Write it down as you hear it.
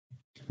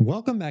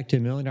Welcome back to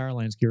Million Dollar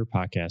Landscaper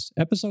Podcast,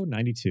 episode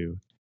 92.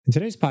 In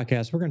today's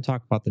podcast, we're going to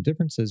talk about the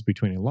differences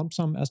between a lump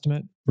sum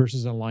estimate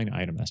versus a line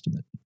item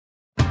estimate.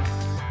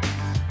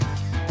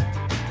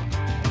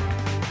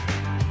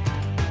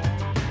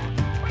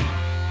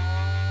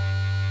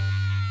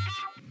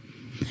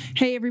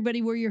 Hey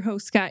everybody, we're your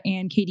hosts, Scott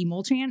and Katie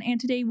Molchan, and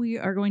today we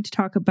are going to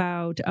talk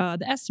about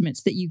the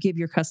estimates that you give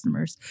your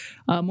customers,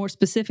 more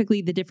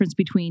specifically the difference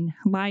between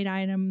line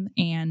item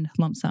and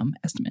lump sum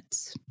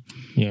estimates.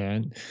 Yeah,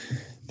 and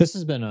this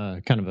has been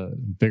a kind of a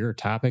bigger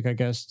topic, I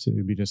guess,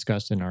 to be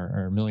discussed in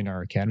our Million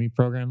Dollar Academy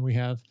program we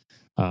have.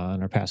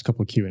 In our past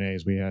couple of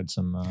Q&As, we had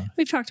some...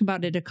 We've talked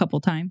about it a couple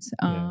times,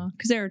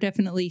 because there are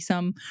definitely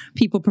some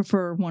people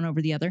prefer one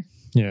over the other.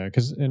 Yeah,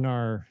 because in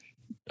our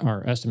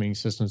estimating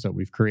systems that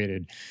we've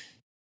created,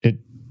 the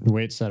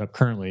way it's set up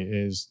currently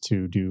is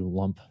to do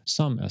lump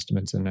sum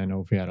estimates. And I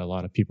know we had a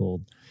lot of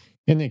people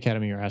in the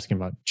academy are asking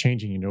about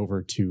changing it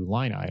over to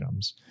line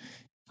items.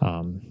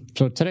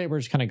 So today we're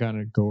just kind of going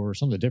to go over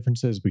some of the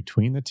differences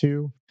between the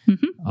two,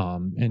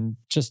 and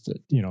just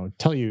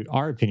tell you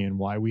our opinion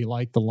why we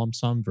like the lump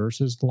sum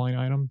versus the line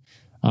item.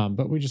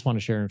 But we just want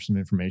to share some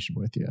information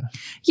with you.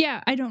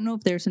 Yeah, I don't know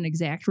if there's an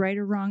exact right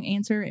or wrong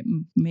answer. It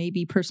may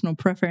be personal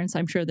preference.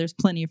 I'm sure there's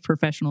plenty of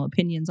professional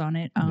opinions on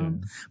it.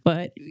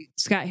 But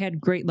Scott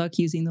had great luck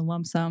using the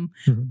lump sum.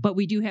 But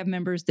we do have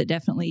members that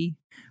definitely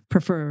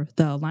prefer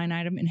the line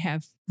item and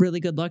have really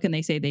good luck, and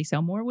they say they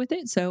sell more with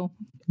it. So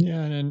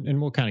yeah, and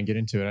we'll kind of get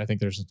into it. I think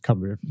there's a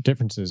couple of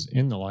differences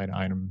in the line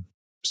item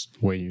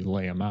way you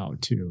lay them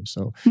out too.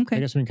 So I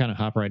guess we can kind of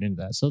hop right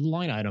into that. So the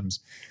line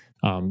items,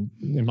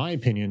 in my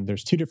opinion,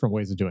 there's two different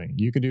ways of doing it.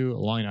 You could do a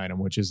line item,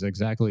 which is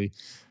exactly,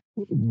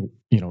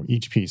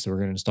 each piece. So we're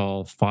going to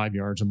install 5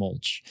 yards of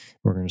mulch.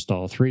 We're going to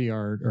install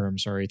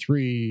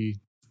 3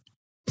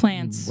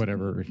 plants,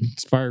 whatever,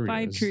 it's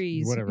 5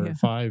 trees, whatever,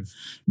 5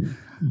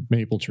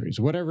 maple trees,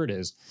 whatever it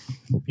is.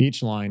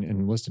 Each line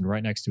and listed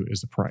right next to it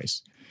is the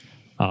price.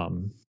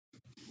 And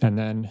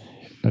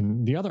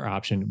the other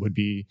option would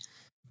be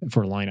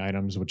for line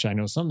items, which I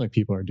know some of the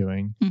people are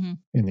doing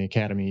in the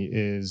academy,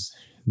 is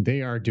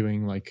they are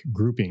doing like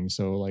grouping.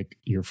 So like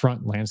your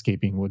front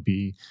landscaping would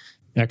be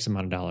X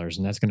amount of dollars,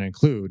 and that's going to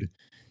include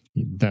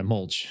the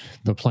mulch,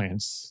 the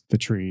plants, the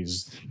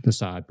trees, the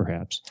sod,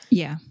 perhaps.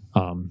 Yeah.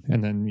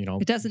 And then,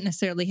 it doesn't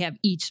necessarily have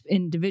each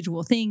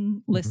individual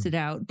thing listed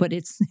out, but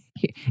it's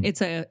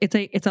a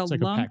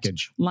like lumped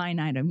package line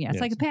item. Yeah, it's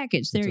like a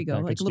package. There you go.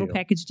 Like a little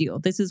package deal.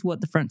 This is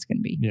what the front's going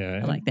to be. Yeah.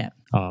 I like that.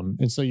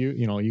 And so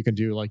you could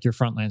do like your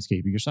front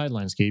landscaping, your side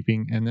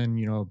landscaping, and then,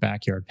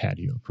 backyard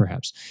patio,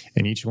 perhaps.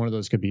 And each one of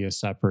those could be a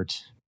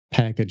separate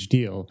package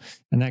deal,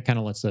 and that kind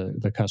of lets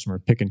the customer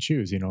pick and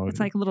choose. It's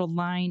like a little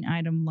line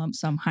item lump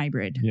sum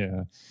hybrid.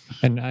 Yeah,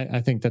 and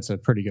I think that's a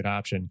pretty good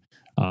option,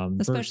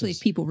 especially if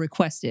people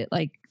request it.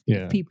 Like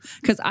people,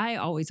 because I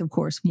always, of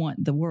course,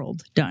 want the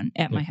world done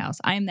at my house.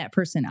 I am that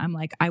person. I'm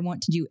like, I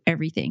want to do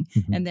everything,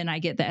 and then I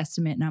get the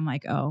estimate, and I'm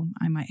like, oh,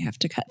 I might have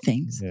to cut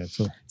things. Yeah,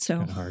 so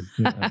kind of hard.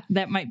 Yeah.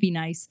 That might be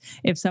nice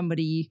if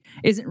somebody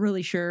isn't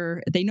really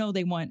sure. They know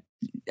they want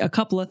a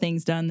couple of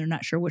things done. They're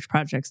not sure which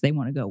projects they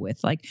want to go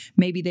with. Like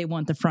maybe they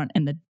want the front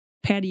and the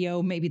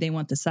patio. Maybe they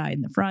want the side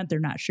and the front. They're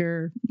not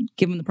sure.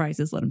 Give them the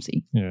prices. Let them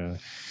see. Yeah.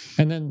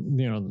 And then,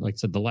 like I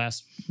said, the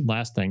last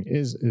thing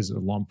is a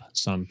lump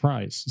sum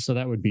price. So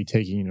that would be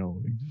taking,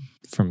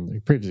 from the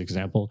previous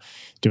example,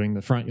 doing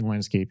the front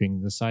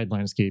landscaping, the side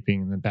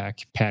landscaping, and the back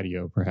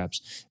patio,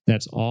 perhaps.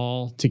 That's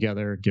all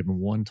together, given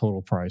one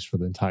total price for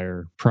the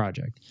entire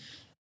project.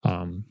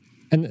 And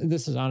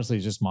this is honestly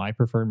just my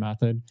preferred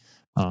method.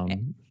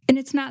 And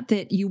it's not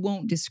that you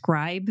won't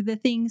describe the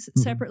things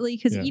separately,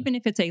 because even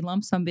if it's a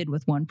lump sum bid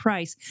with one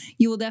price,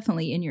 you will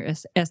definitely in your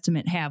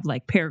estimate have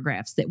like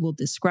paragraphs that will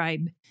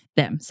describe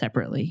them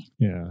separately.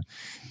 Yeah.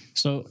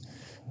 So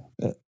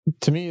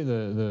to me,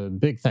 the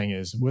big thing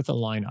is with a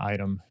line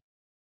item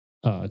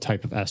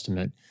type of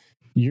estimate,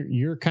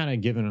 you're kind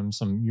of giving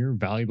them your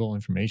valuable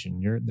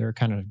information. They're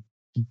kind of,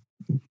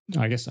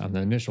 I guess on the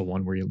initial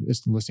one where you're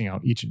listing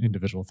out each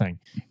individual thing,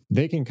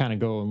 they can kind of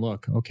go and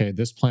look, okay,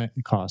 this plant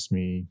cost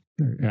me,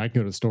 I can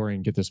go to the store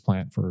and get this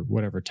plant for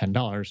whatever,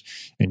 $10,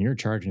 and you're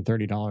charging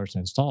 $30 to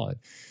install it.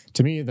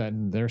 To me,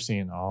 then they're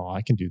saying, oh,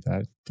 I can do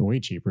that way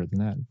cheaper than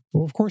that.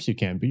 Well, of course you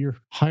can, but you're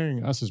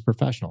hiring us as a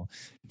professional.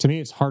 To me,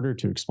 it's harder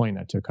to explain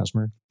that to a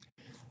customer.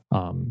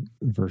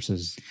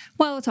 Versus,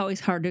 well, it's always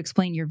hard to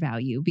explain your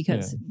value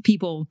because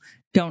people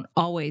don't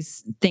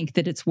always think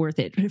that it's worth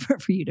it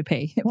for you to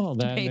pay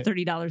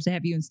 $30 to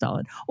have you install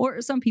it. Or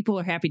some people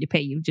are happy to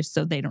pay you just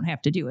so they don't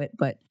have to do it.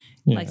 But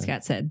like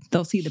Scott said,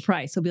 they'll see the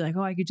price. They'll be like,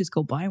 oh, I could just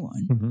go buy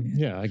one.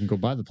 Yeah, I can go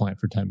buy the plant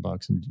for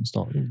 $10 and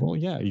install it. Well,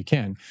 yeah, you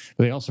can.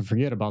 But they also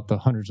forget about the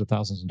hundreds of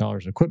thousands of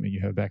dollars of equipment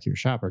you have back at your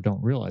shop, or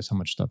don't realize how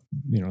much stuff,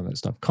 that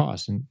stuff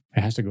costs. And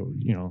it has to go,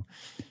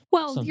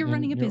 Well, you're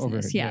running a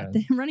business.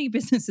 Running a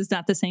business is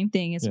not the same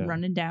thing as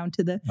running down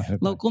to the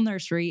local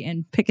nursery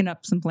and picking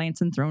up some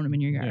plants and throwing them in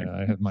in your yard.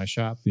 Yeah, I have my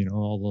shop,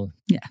 all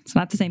It's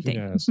not the same thing.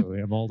 Yeah, so they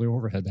have all the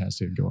overhead that has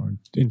to go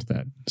into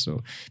that.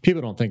 So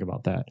people don't think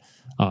about that.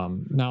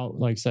 Now,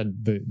 like I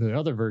said, the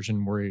other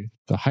version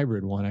the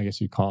hybrid one, I guess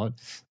you'd call it,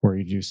 where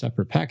you do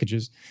separate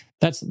packages,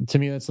 to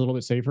me, that's a little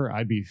bit safer.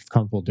 I'd be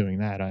comfortable doing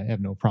that. I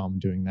have no problem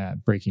doing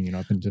that, breaking it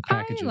up into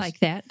packages. I like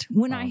that.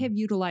 When I have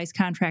utilized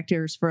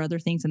contractors for other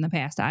things in the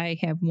past, I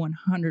have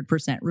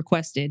 100%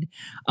 requested,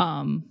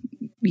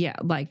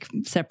 like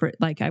separate,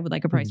 like I would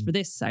like a price for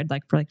this. I'd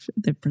like for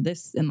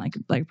this and like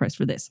a price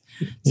for this.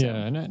 So.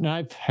 Yeah. And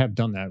I have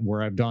done that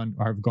where I've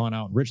gone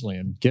out originally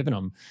and given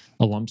them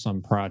a lump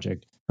sum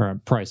project, or a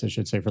price, I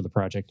should say, for the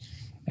project.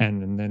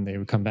 And then they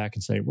would come back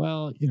and say,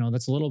 well,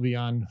 that's a little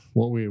beyond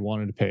what we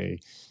wanted to pay.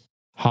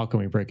 How can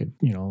we break it?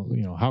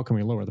 How can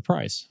we lower the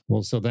price?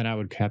 Well, so then I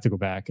would have to go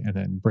back and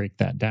then break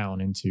that down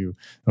into,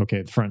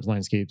 okay, the front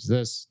landscape's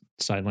this,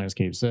 side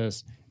landscape's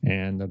this,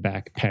 and the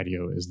back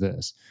patio is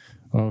this.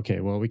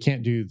 Okay, well, we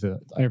can't do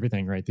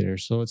everything right there.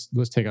 So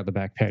let's take out the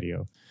back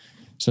patio.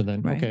 So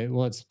then, right. Okay,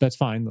 well, that's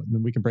fine.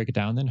 Then we can break it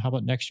down. Then how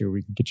about next year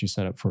we can get you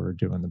set up for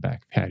doing the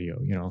back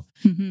patio?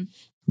 Mm-hmm.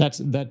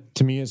 That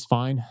to me is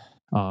fine.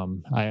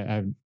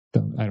 I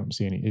don't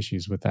see any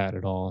issues with that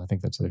at all. I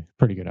think that's a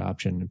pretty good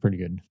option, a pretty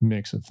good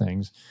mix of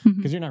things,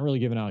 because you're not really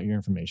giving out your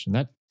information.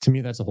 That, to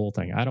me, that's the whole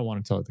thing. I don't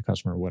want to tell the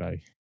customer what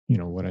I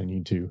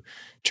need to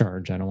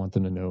charge. I don't want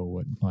them to know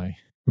what my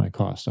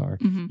costs are,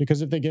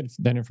 because if they get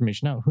that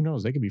information out, who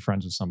knows? They could be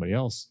friends with somebody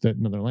else,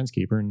 another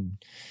landscaper, and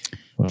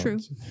true.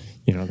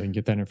 They can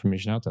get that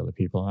information out to other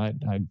people.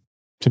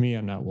 To me,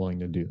 I'm not willing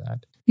to do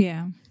that.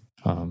 Yeah.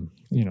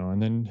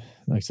 And then,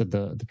 like I said,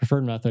 the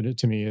preferred method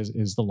to me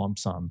is the lump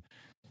sum.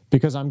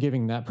 Because I'm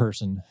giving that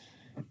person,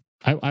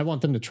 I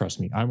want them to trust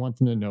me. I want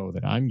them to know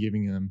that I'm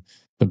giving them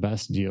the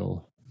best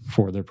deal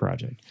for their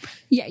project.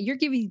 Yeah, you're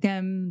giving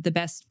them the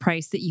best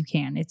price that you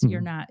can. You're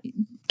not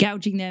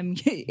gouging them.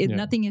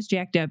 Nothing is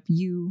jacked up.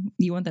 You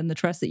want them to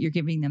trust that you're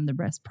giving them the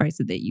best price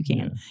that you can.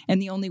 Yeah.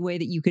 And the only way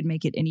that you could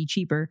make it any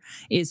cheaper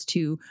is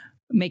to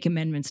make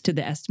amendments to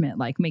the estimate,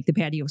 like make the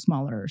patio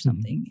smaller or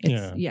something.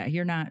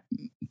 You're not.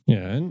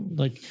 Yeah, and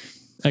like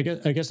I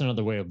guess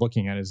another way of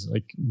looking at it is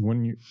like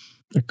when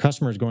a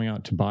customer is going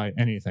out to buy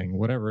anything,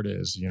 whatever it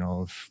is,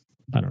 if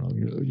I don't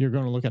know, you're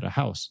going to look at a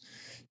house,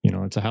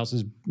 it's a house,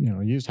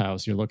 used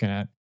house you're looking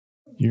at,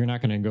 you're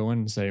not going to go in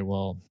and say,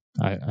 well,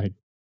 I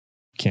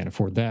can't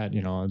afford that,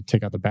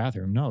 take out the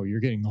bathroom. No,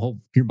 you're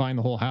buying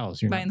the whole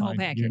house. You're buying the whole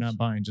package. You're not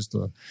buying just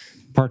the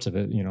parts of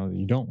it, that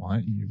you don't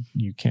want.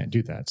 You can't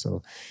do that.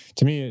 So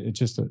to me, it's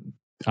just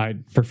I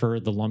prefer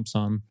the lump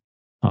sum.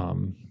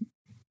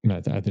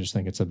 I just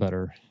think it's a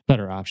better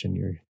option.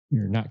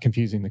 You're not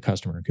confusing the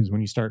customer, because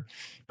when you start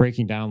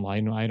breaking down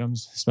line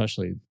items,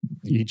 especially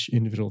each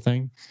individual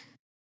thing,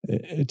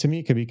 to me,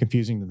 it could be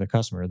confusing to the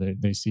customer.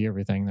 They see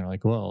everything. They're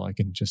like, well, I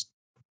can just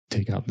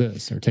take out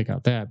this or take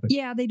out that. But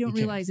yeah, they don't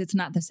realize it's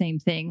not the same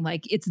thing.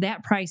 Like, it's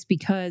that price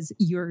because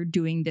you're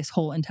doing this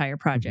whole entire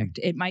project.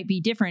 It might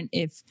be different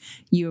if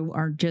you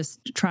are just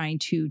trying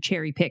to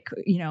cherry pick,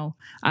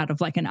 out of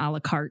like an a la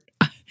carte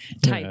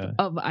type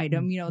of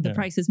item. The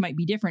prices might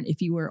be different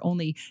if you were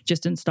only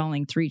just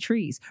installing 3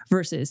 trees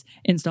versus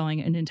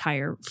installing an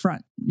entire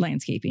front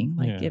landscaping.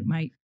 Like it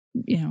might,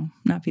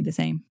 not be the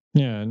same.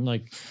 Yeah. And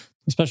like,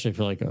 especially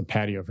for like a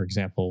patio, for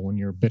example, when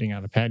you're bidding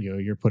out a patio,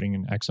 you're putting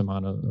an X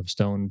amount of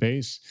stone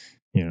base,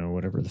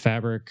 whatever the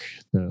fabric,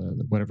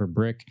 the whatever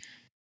brick.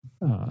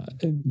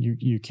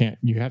 You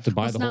have to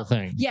buy the whole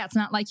thing. Yeah, it's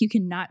not like you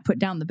can not put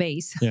down the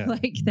base. Yeah.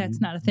 Like, that's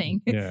not a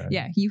thing.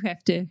 Yeah. You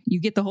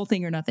get the whole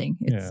thing or nothing.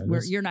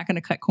 You're not going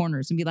to cut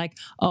corners and be like,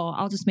 oh,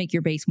 I'll just make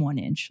your base 1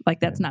 inch.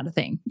 Like, that's not a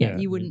thing.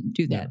 You wouldn't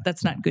do that. Yeah.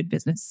 That's not good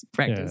business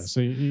practice.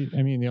 Yeah.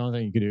 So the only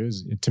thing you could do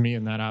is, to me,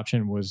 in that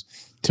option was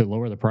to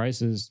lower the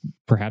prices,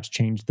 perhaps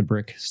change the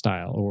brick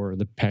style or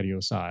the patio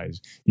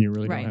size. You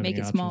really don't have make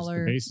any it options.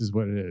 smaller. The base is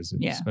what it is,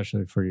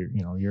 especially for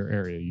your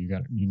area.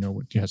 You know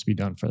what has to be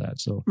done for that.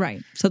 So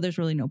right. So there's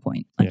really no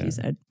point, like you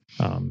said.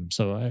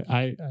 So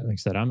I like I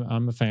said,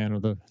 I'm a fan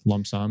of the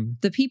lump sum.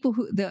 The people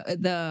who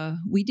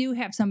we do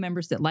have some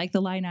members that like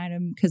the line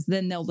item, because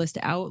then they'll list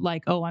out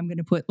like, oh, I'm going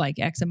to put like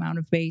X amount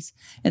of base,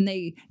 and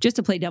they, just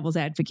to play devil's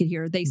advocate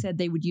here, they said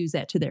they would use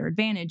that to their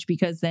advantage,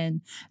 because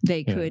then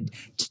they could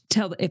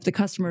tell if the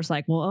customer's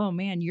like, well, oh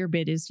man, your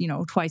bid is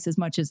twice as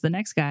much as the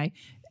next guy.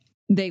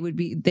 They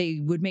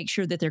would make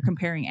sure that they're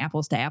comparing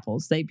apples to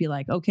apples. They'd be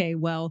like, okay,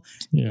 well,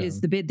 is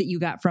the bid that you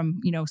got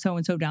from,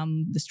 so-and-so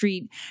down the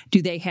street,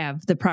 do they have the